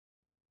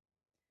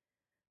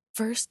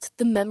First,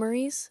 the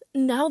memories,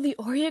 now the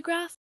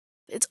Oreograph.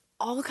 It's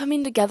all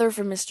coming together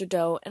for Mr.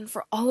 Doe and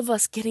for all of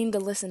us getting to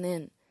listen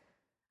in.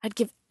 I'd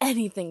give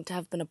anything to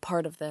have been a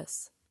part of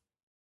this.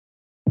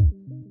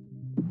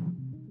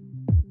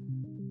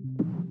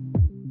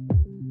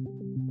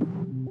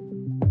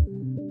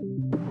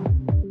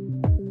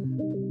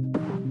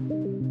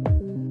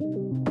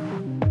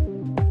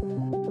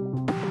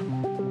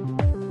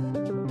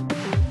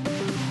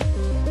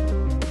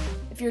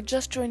 If you're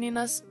just joining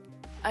us,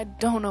 I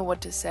don't know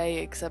what to say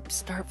except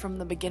start from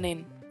the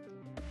beginning.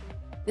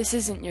 This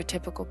isn't your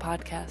typical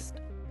podcast.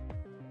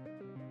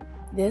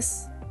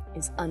 This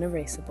is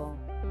Unerasable.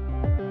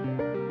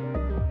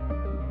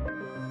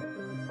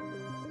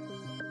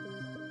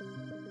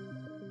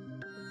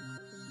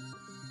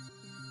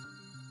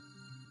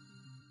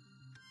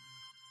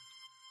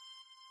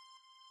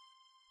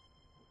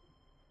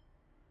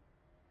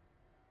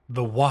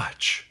 The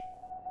watch.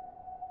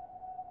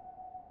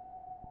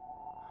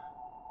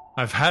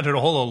 I've had it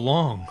all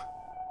along.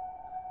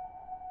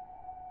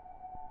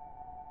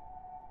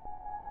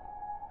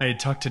 I had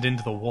tucked it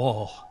into the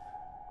wall,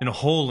 in a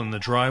hole in the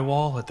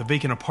drywall at the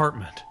vacant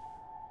apartment,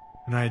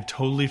 and I had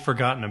totally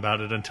forgotten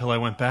about it until I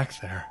went back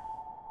there.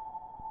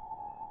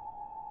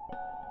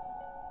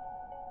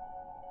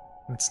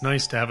 It's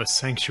nice to have a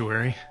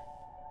sanctuary,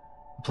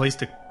 a place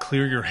to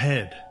clear your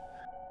head.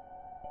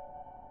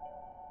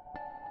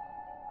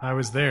 I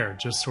was there,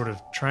 just sort of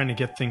trying to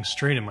get things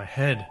straight in my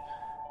head,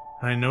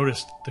 and I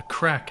noticed the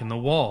crack in the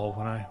wall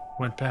when I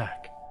went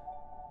back.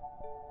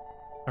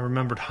 I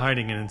remembered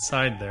hiding it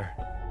inside there.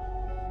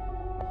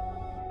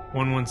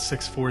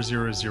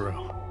 116400,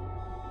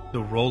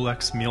 the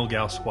Rolex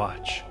Milgauss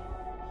watch.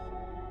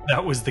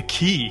 That was the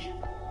key.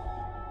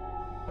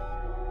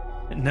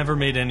 It never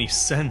made any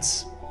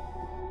sense,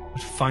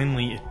 but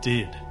finally it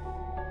did.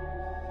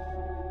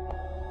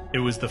 It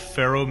was the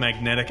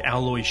ferromagnetic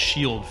alloy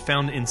shield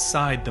found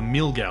inside the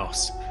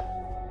Milgauss.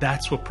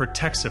 That's what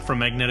protects it from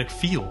magnetic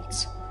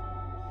fields.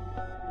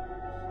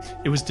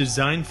 It was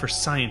designed for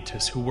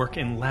scientists who work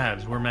in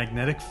labs where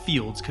magnetic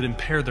fields could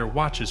impair their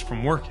watches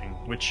from working,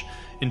 which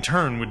in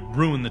turn would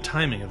ruin the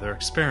timing of their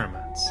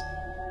experiments.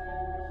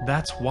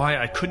 That's why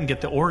I couldn't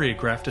get the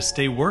Oreograph to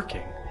stay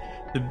working.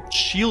 The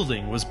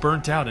shielding was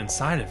burnt out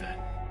inside of it.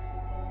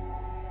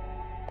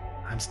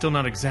 I'm still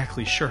not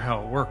exactly sure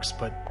how it works,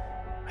 but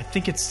I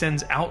think it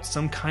sends out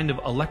some kind of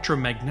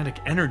electromagnetic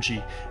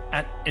energy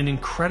at an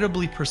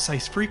incredibly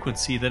precise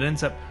frequency that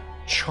ends up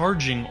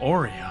charging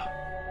Aurea.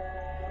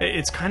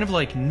 It's kind of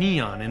like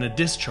neon in a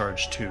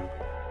discharge tube.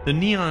 The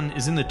neon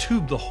is in the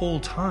tube the whole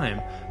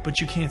time,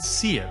 but you can't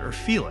see it or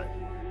feel it.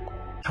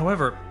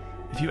 However,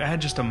 if you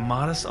add just a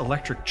modest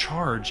electric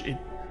charge, it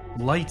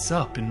lights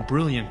up in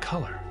brilliant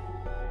color.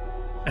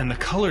 And the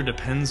color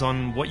depends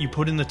on what you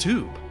put in the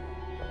tube.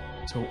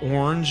 So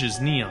orange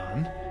is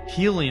neon,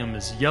 helium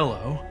is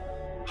yellow,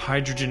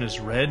 hydrogen is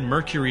red,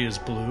 mercury is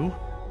blue.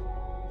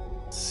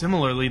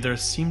 Similarly, there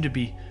seem to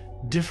be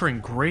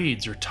different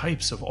grades or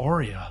types of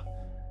Aurea,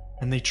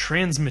 and they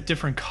transmit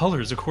different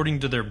colors according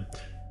to their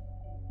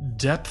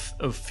depth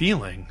of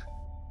feeling.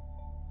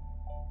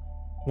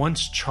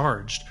 Once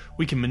charged,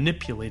 we can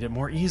manipulate it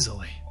more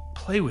easily,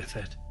 play with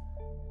it.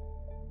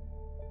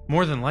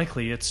 More than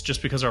likely, it's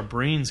just because our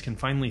brains can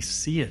finally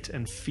see it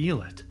and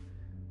feel it,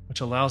 which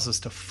allows us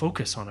to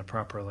focus on it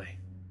properly.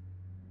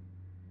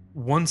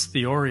 Once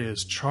the Aurea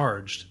is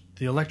charged,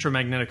 the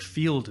electromagnetic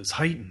field is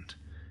heightened,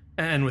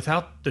 and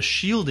without the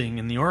shielding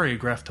in the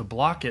Oreograph to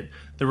block it,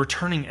 the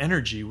returning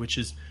energy, which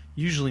is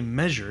usually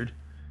measured,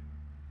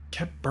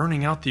 kept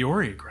burning out the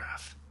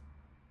Oreograph.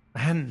 I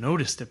hadn't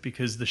noticed it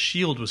because the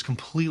shield was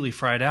completely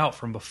fried out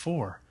from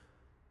before.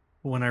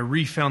 But when I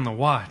refound the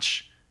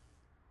watch,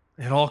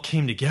 it all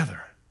came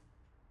together.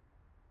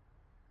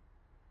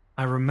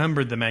 I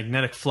remembered the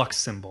magnetic flux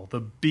symbol,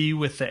 the B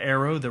with the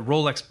arrow that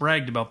Rolex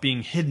bragged about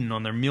being hidden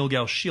on their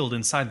Milgauss shield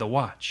inside the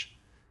watch.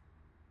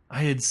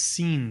 I had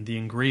seen the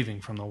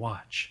engraving from the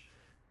watch,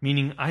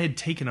 meaning I had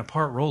taken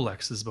apart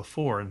Rolexes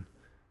before, and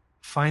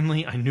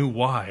finally I knew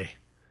why.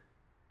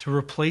 To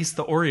replace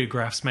the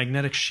Oreograph's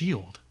magnetic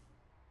shield.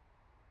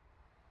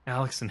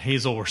 Alex and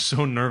Hazel were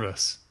so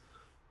nervous.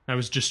 I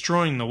was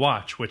destroying the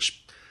watch,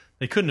 which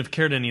they couldn't have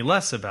cared any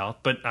less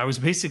about, but I was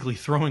basically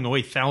throwing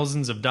away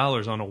thousands of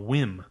dollars on a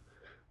whim.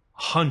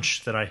 A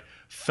hunch that I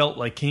felt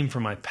like came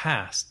from my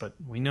past, but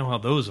we know how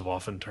those have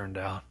often turned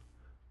out.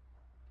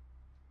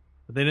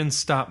 But they didn't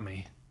stop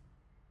me.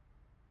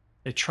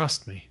 They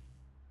trust me.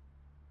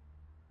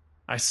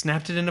 I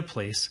snapped it into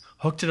place,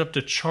 hooked it up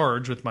to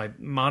charge with my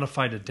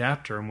modified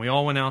adapter, and we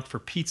all went out for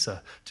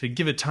pizza to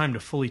give it time to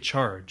fully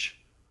charge.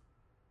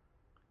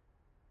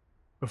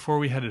 Before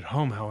we headed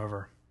home,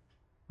 however,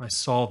 I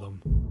saw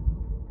them.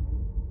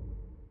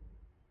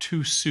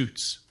 2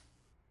 suits.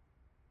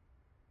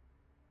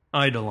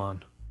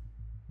 Eidolon.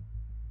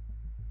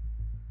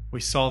 We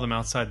saw them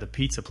outside the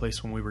pizza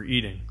place when we were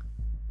eating,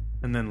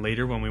 and then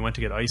later when we went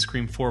to get ice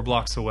cream 4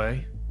 blocks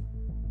away,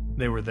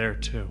 they were there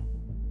too.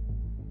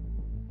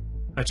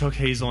 I took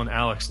Hazel and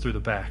Alex through the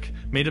back,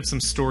 made up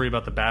some story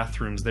about the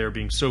bathrooms there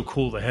being so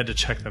cool they had to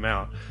check them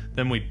out.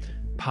 Then we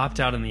popped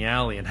out in the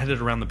alley and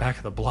headed around the back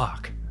of the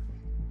block.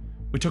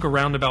 We took a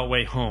roundabout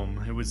way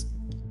home. It was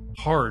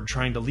hard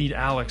trying to lead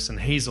Alex and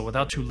Hazel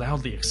without too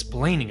loudly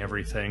explaining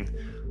everything.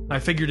 I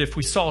figured if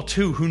we saw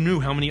two, who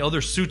knew how many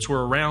other suits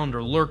were around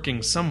or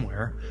lurking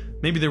somewhere?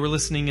 Maybe they were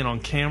listening in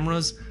on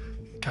cameras?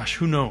 Gosh,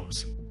 who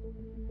knows?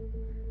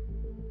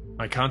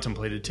 I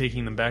contemplated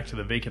taking them back to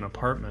the vacant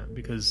apartment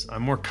because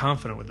I'm more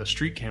confident with the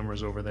street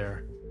cameras over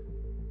there.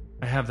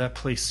 I have that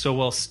place so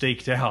well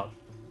staked out.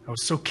 I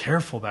was so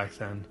careful back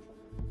then.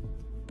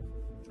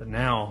 But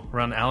now,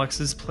 around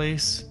Alex's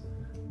place,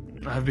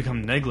 I've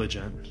become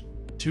negligent,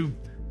 too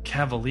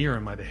cavalier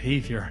in my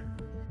behavior.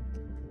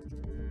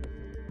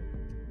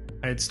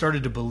 I had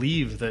started to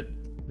believe that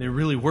they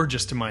really were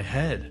just in my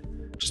head,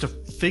 just a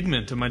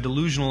figment of my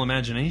delusional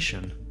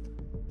imagination.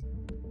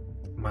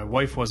 My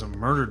wife wasn't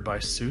murdered by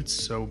suits,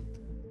 so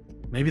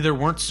maybe there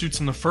weren't suits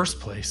in the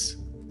first place.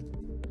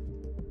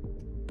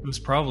 It was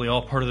probably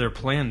all part of their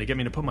plan to get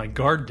me to put my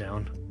guard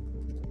down.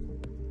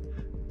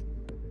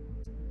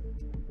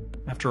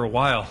 After a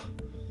while,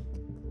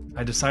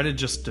 I decided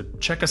just to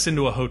check us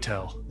into a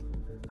hotel.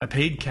 I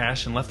paid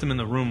cash and left them in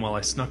the room while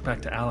I snuck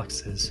back to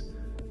Alex's.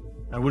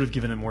 I would have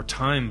given it more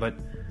time, but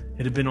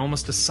it had been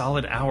almost a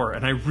solid hour,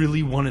 and I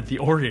really wanted the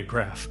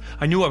Aureograph.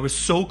 I knew I was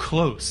so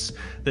close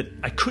that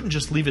I couldn't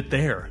just leave it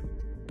there.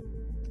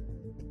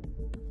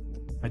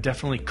 I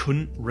definitely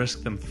couldn't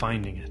risk them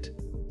finding it.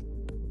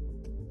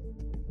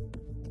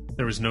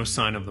 There was no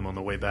sign of them on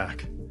the way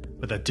back,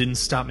 but that didn't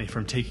stop me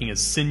from taking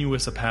as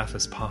sinuous a path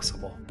as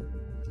possible.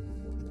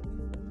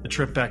 The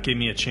trip back gave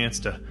me a chance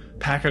to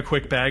pack a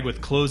quick bag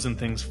with clothes and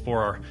things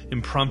for our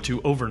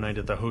impromptu overnight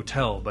at the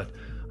hotel, but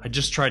I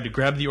just tried to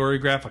grab the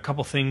Aureograph, a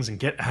couple things, and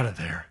get out of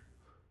there.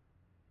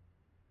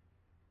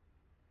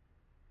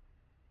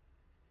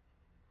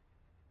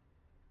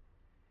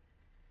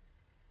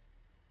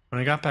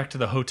 When I got back to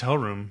the hotel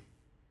room,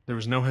 there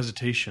was no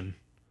hesitation.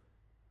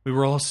 We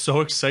were all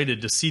so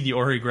excited to see the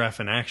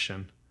Aureograph in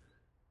action.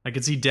 I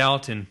could see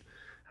doubt in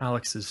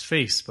Alex's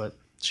face, but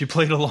she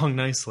played along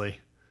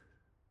nicely.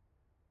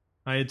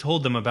 I had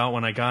told them about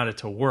when I got it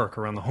to work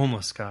around the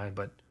homeless guy,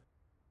 but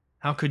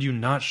how could you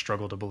not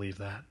struggle to believe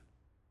that?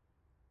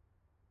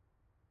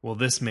 Well,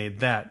 this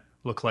made that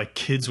look like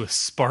kids with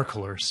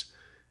sparklers,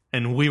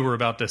 and we were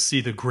about to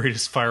see the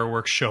greatest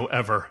fireworks show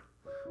ever.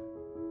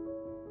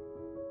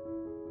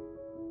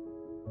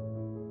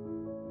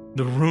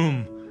 The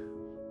room,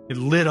 it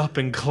lit up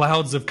in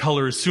clouds of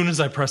color as soon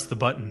as I pressed the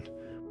button.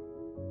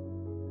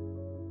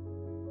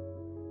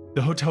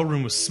 The hotel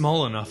room was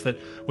small enough that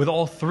with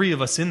all three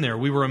of us in there,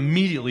 we were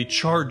immediately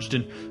charged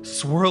in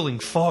swirling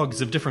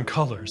fogs of different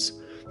colors.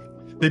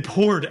 They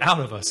poured out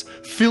of us,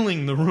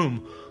 filling the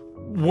room,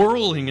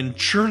 whirling and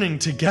churning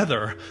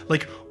together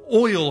like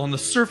oil on the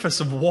surface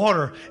of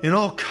water in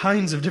all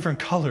kinds of different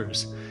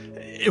colors.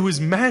 It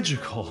was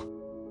magical.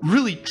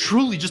 Really,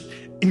 truly just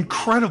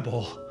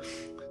incredible.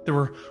 There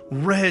were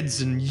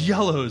reds and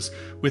yellows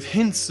with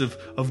hints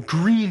of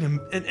green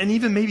and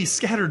even maybe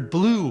scattered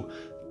blue.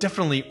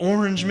 Definitely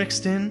orange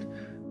mixed in.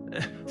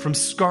 From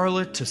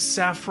scarlet to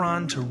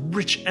saffron to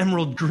rich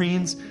emerald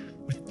greens,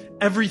 with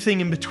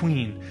everything in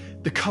between.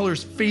 The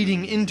colors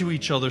fading into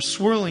each other,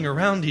 swirling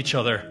around each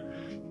other.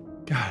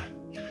 God,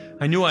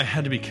 I knew I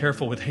had to be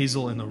careful with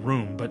Hazel in the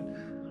room, but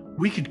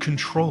we could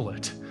control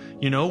it.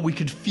 You know, we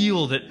could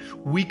feel that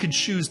we could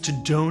choose to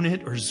done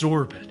it or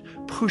zorb it,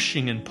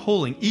 pushing and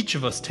pulling, each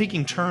of us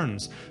taking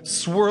turns,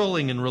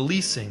 swirling and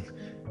releasing.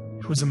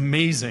 It was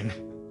amazing.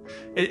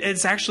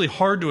 It's actually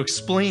hard to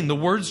explain. The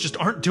words just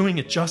aren't doing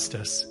it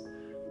justice.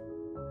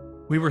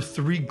 We were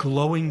three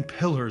glowing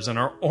pillars in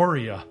our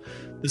aurea,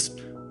 this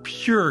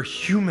pure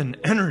human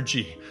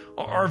energy,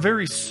 our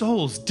very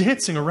souls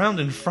dancing around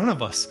in front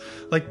of us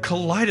like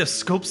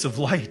kaleidoscopes of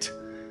light.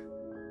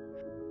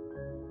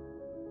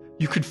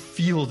 You could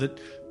feel that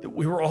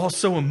we were all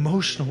so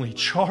emotionally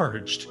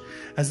charged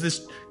as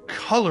this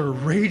color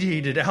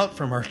radiated out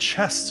from our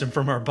chests and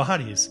from our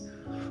bodies,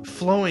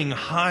 flowing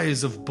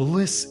highs of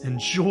bliss and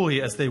joy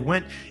as they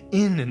went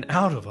in and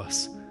out of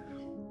us.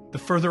 The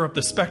further up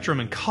the spectrum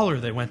in color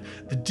they went,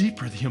 the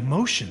deeper the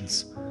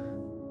emotions.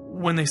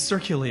 When they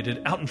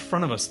circulated out in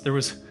front of us, there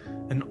was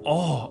an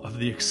awe of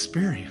the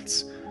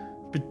experience.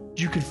 But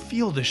you could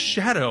feel the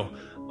shadow,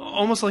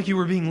 almost like you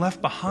were being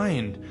left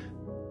behind.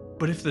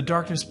 But if the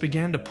darkness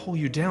began to pull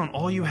you down,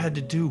 all you had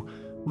to do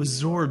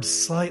was zorb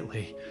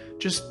slightly.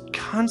 Just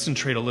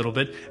concentrate a little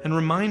bit and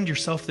remind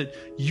yourself that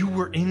you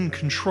were in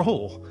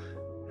control.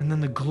 And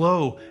then the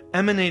glow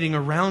emanating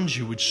around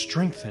you would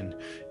strengthen.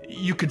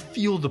 You could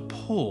feel the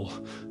pull,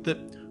 the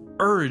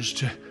urge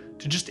to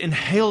just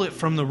inhale it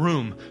from the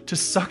room, to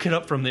suck it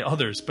up from the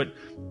others, but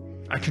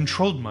I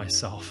controlled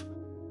myself.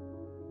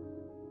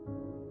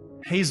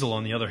 Hazel,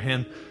 on the other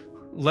hand,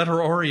 let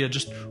her aurea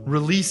just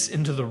release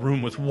into the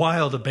room with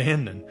wild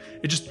abandon.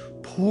 It just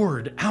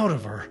poured out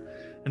of her,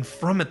 and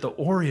from it the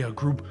aurea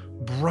grew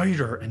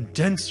brighter and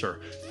denser,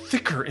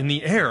 thicker in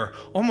the air,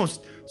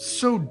 almost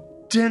so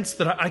dense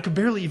that I could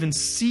barely even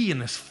see in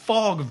this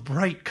fog of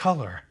bright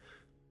color.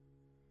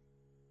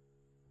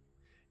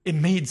 It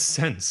made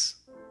sense.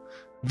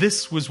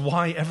 This was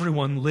why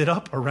everyone lit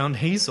up around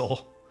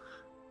Hazel.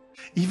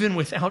 Even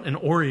without an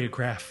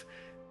Aureograph,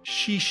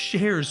 she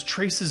shares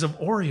traces of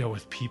Aurea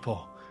with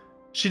people.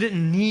 She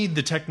didn't need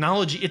the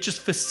technology, it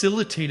just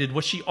facilitated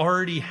what she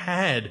already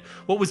had,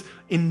 what was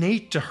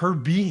innate to her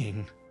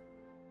being.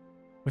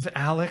 With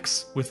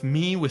Alex, with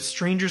me, with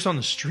strangers on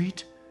the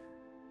street,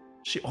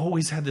 she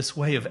always had this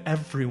way of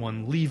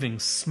everyone leaving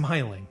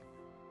smiling.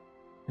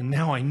 And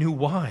now I knew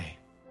why.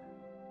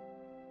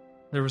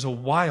 There was a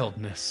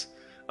wildness,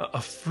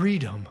 a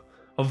freedom,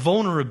 a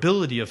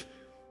vulnerability of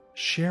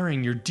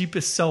sharing your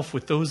deepest self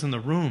with those in the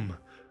room,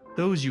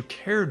 those you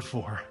cared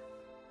for,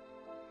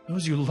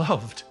 those you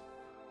loved.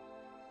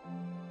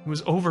 It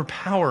was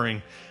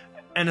overpowering,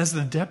 and as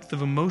the depth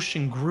of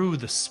emotion grew,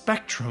 the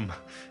spectrum,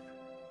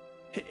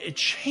 it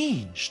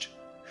changed.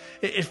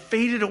 It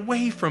faded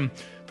away from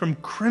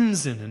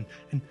crimson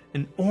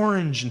and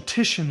orange and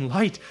Titian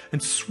light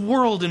and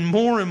swirled in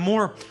more and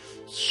more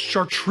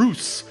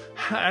chartreuse,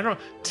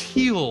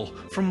 teal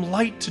from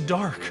light to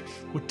dark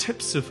with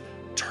tips of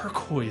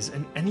turquoise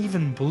and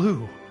even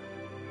blue.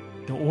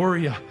 The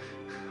Aurea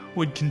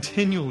would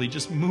continually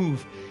just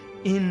move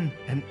in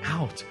and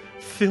out,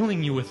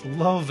 filling you with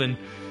love and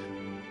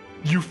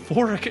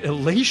euphoric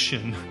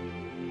elation.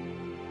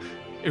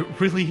 It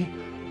really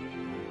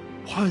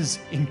was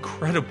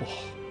incredible.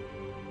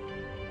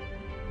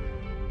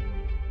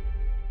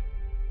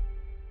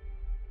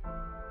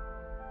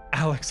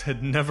 Alex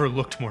had never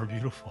looked more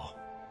beautiful,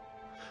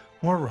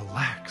 more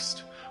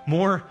relaxed,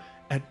 more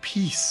at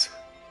peace.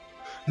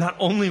 Not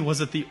only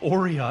was it the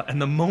Aurea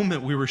and the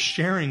moment we were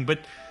sharing, but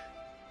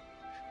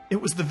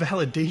it was the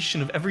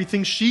validation of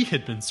everything she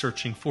had been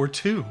searching for,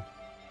 too.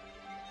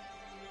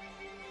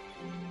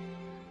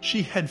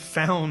 She had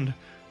found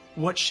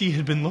what she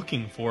had been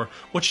looking for,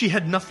 what she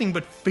had nothing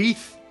but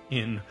faith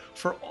in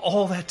for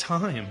all that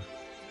time.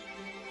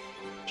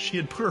 She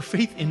had put her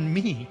faith in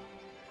me.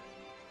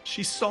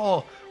 She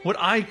saw what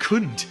I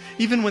couldn't,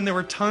 even when there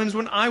were times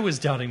when I was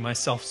doubting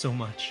myself so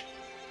much.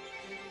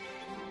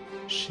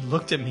 She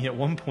looked at me at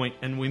one point,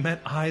 and we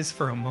met eyes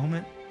for a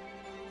moment.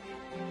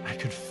 I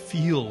could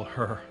feel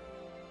her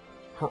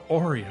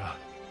Aurea,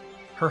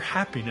 her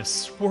happiness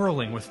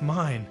swirling with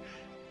mine,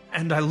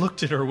 and I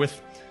looked at her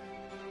with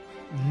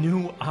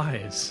new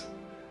eyes,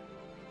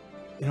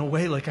 in a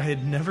way like I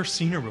had never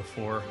seen her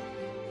before.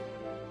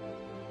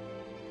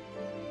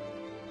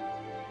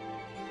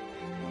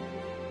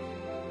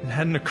 It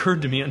hadn't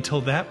occurred to me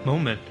until that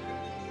moment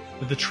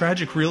that the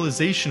tragic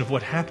realization of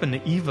what happened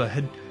to Eva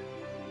had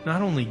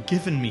not only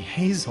given me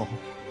Hazel,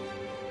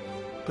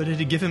 but it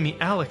had given me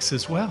Alex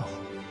as well.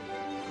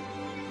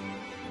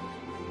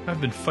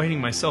 I've been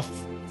fighting myself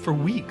for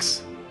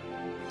weeks,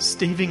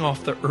 staving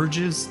off the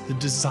urges, the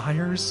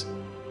desires,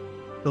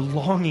 the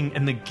longing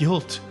and the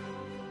guilt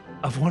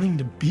of wanting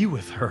to be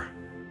with her.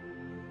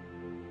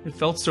 It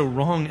felt so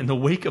wrong in the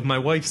wake of my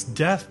wife's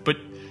death, but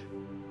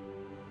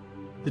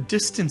the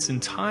distance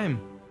in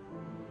time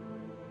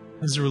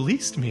has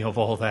released me of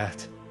all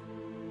that.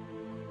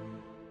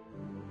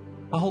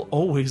 I'll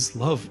always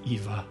love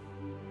Eva.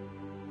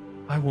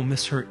 I will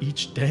miss her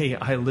each day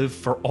I live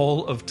for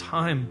all of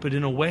time, but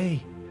in a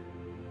way,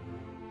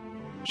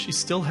 she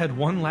still had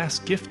one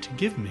last gift to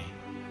give me.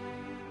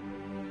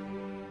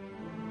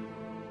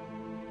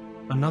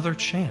 Another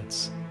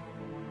chance.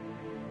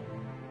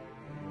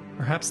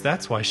 Perhaps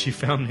that's why she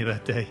found me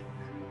that day.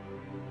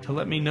 To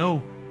let me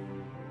know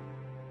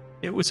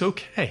it was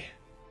okay.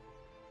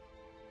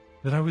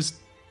 That I was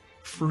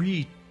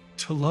free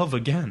to love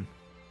again.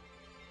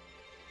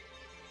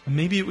 And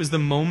maybe it was the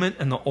moment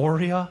and the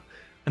Aurea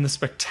and the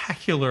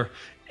spectacular,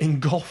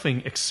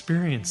 engulfing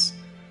experience.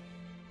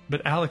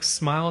 But Alex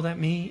smiled at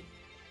me,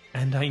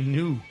 and I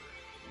knew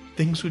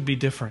things would be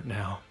different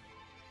now.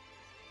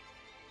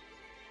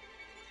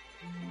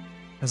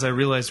 As I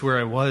realized where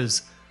I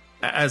was,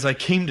 as I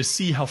came to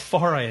see how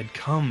far I had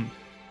come,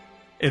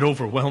 it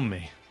overwhelmed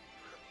me.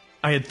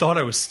 I had thought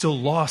I was still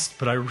lost,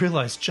 but I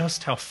realized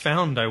just how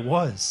found I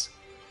was.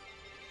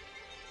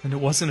 And it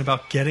wasn't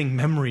about getting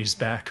memories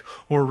back,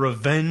 or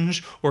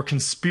revenge, or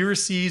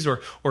conspiracies,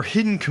 or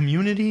hidden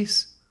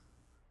communities.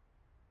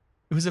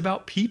 It was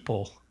about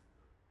people.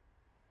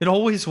 It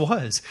always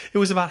was. It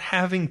was about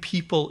having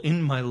people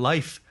in my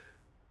life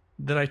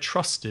that I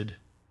trusted,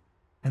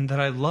 and that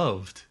I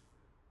loved,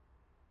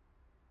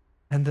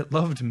 and that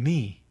loved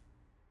me.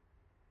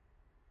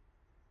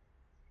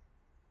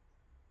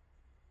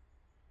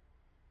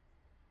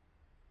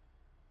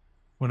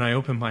 When I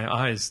opened my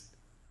eyes,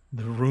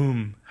 the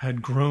room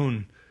had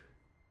grown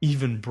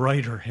even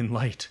brighter in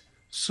light,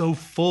 so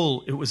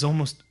full it was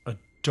almost a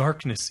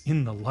darkness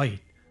in the light.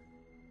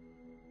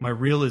 My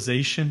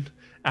realization,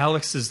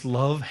 Alex's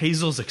love,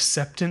 Hazel's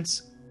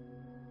acceptance,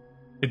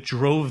 it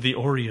drove the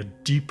Aurea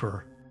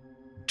deeper,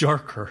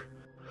 darker,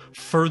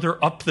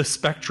 further up the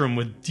spectrum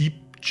with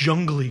deep,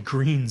 jungly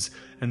greens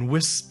and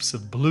wisps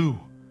of blue,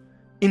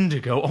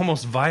 indigo,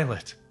 almost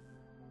violet.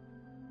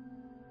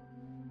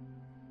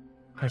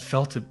 I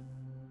felt it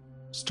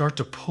start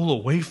to pull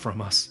away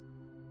from us,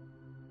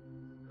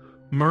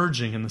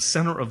 merging in the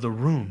center of the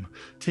room,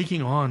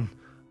 taking on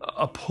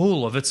a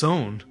pull of its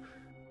own,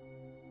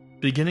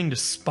 beginning to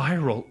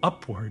spiral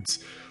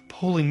upwards,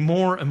 pulling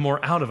more and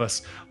more out of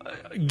us,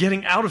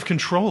 getting out of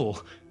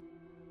control.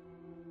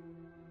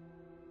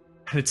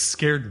 And it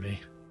scared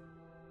me.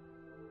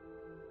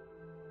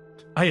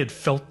 I had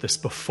felt this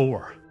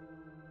before.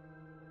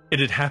 It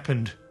had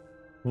happened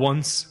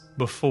once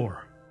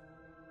before,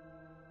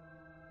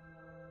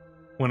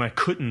 when I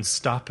couldn't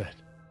stop it.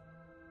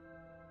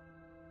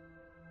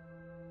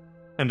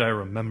 And I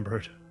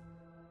remembered.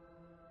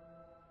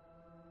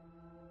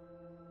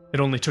 It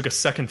only took a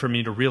second for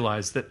me to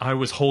realize that I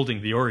was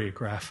holding the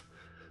Aureograph.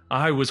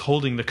 I was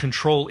holding the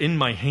control in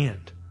my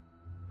hand.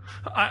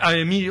 I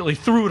immediately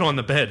threw it on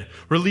the bed,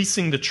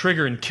 releasing the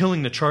trigger and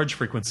killing the charge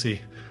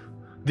frequency.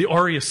 The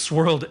Aurea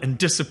swirled and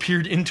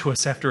disappeared into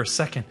us after a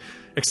second,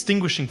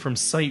 extinguishing from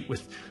sight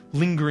with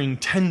lingering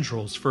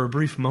tendrils for a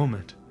brief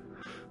moment.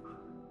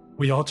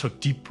 We all took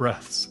deep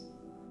breaths,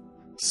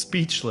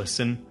 speechless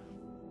and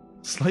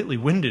slightly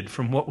winded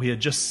from what we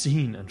had just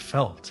seen and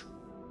felt.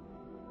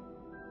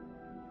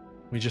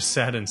 We just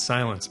sat in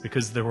silence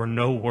because there were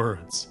no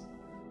words.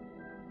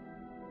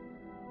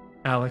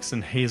 Alex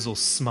and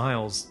Hazel's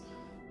smiles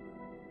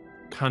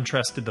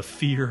contrasted the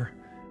fear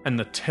and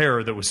the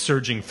terror that was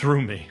surging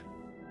through me.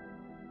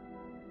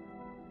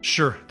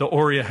 Sure, the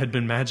Aurea had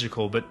been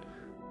magical, but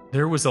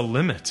there was a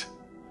limit.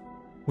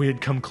 We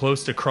had come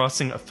close to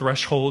crossing a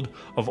threshold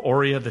of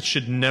Aurea that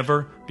should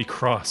never be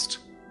crossed.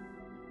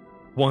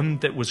 One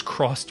that was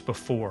crossed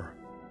before.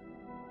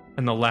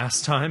 And the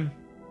last time,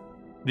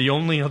 the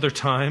only other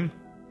time,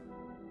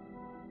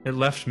 it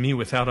left me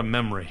without a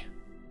memory.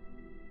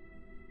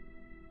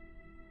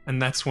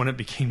 And that's when it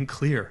became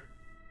clear.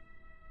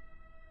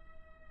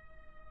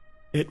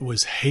 It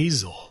was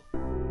Hazel.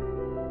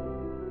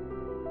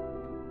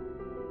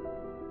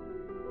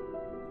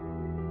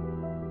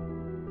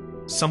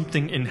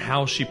 Something in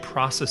how she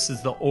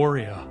processes the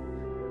Aurea.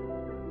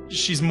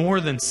 She's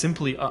more than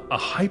simply a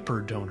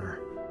hyper donor.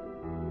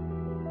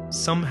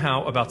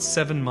 Somehow, about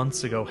 7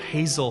 months ago,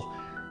 Hazel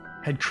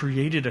had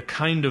created a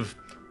kind of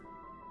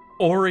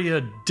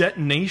Aurea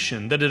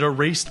detonation that had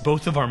erased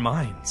both of our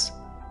minds.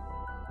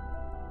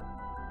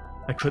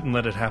 I couldn't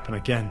let it happen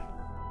again.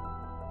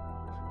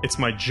 It's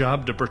my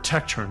job to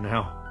protect her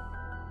now.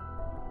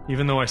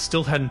 Even though I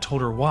still hadn't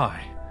told her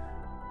why.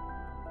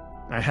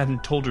 I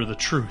hadn't told her the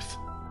truth.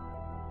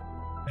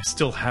 I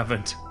still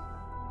haven't.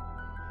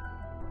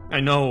 I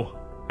know,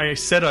 I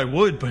said I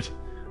would, but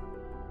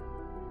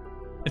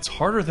it's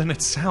harder than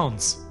it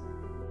sounds.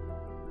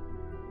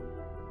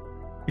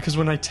 Because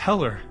when I tell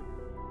her,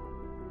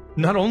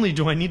 not only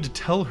do I need to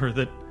tell her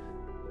that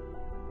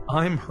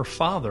I'm her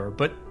father,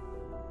 but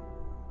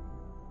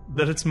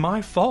that it's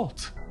my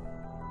fault.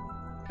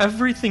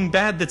 Everything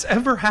bad that's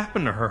ever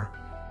happened to her,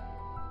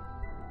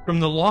 from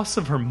the loss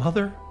of her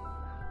mother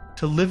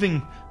to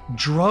living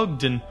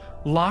drugged and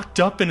locked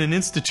up in an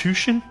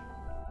institution,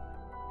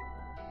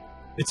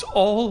 it's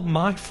all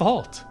my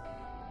fault.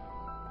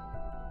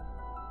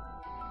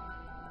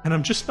 And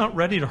I'm just not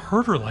ready to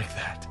hurt her like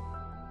that.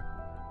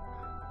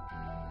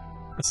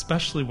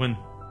 Especially when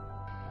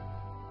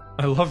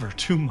I love her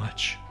too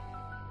much.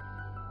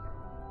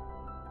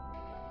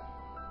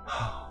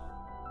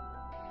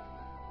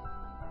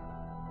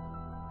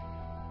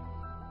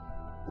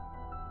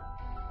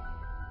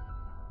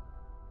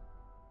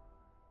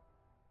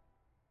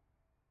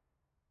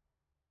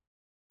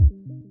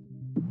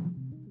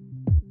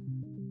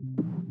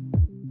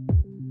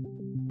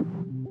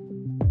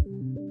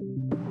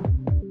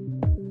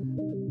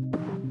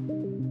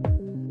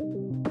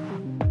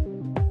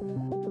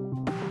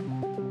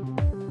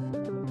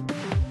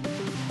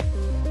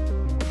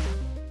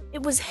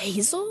 It was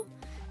Hazel?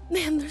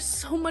 Man, there's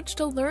so much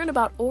to learn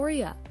about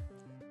Aurea.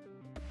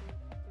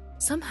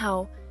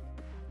 Somehow,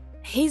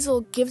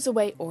 Hazel gives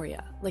away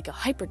Aurea like a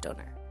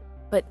hyperdonor,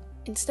 but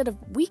instead of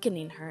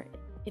weakening her,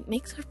 it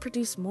makes her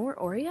produce more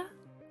Aurea,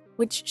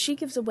 which she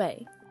gives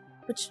away,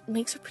 which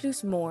makes her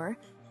produce more,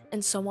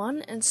 and so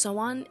on,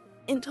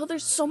 until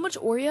there's so much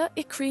Aurea,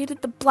 it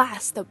created the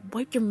blast that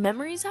wiped your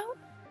memories out?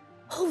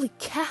 Holy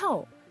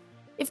cow!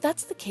 If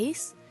that's the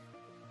case,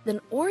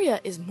 then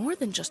Aurea is more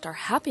than just our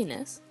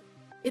happiness.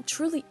 It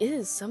truly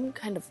is some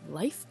kind of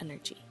life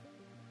energy.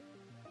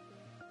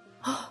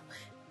 Oh,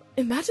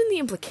 imagine the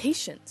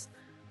implications.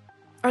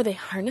 Are they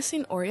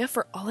harnessing Aurea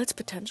for all its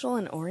potential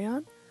in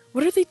Orion?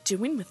 What are they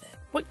doing with it?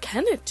 What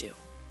can it do?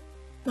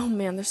 Oh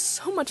man, there's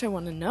so much I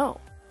want to know.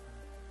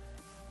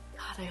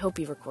 God, I hope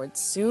he records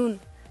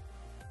soon.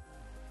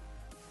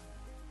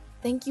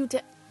 Thank you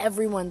to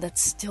everyone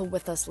that's still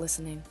with us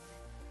listening.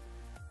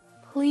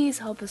 Please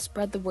help us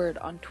spread the word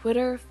on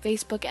Twitter,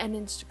 Facebook, and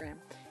Instagram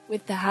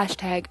with the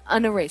hashtag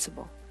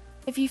unerasable.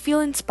 If you feel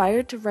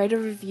inspired to write a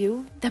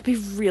review, that'd be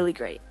really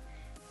great.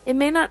 It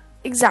may not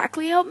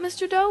exactly help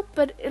Mr. Doe,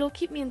 but it'll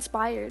keep me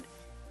inspired.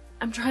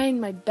 I'm trying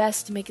my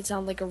best to make it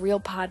sound like a real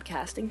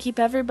podcast and keep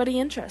everybody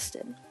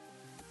interested.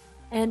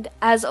 And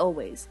as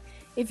always,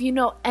 If you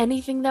know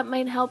anything that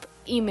might help,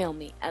 email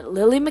me at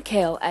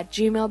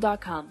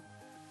lilymchale@gmail.com,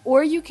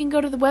 or you can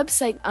go to the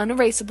website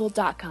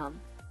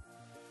unerasable.com.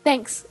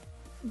 Thanks,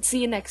 and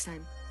see you next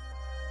time.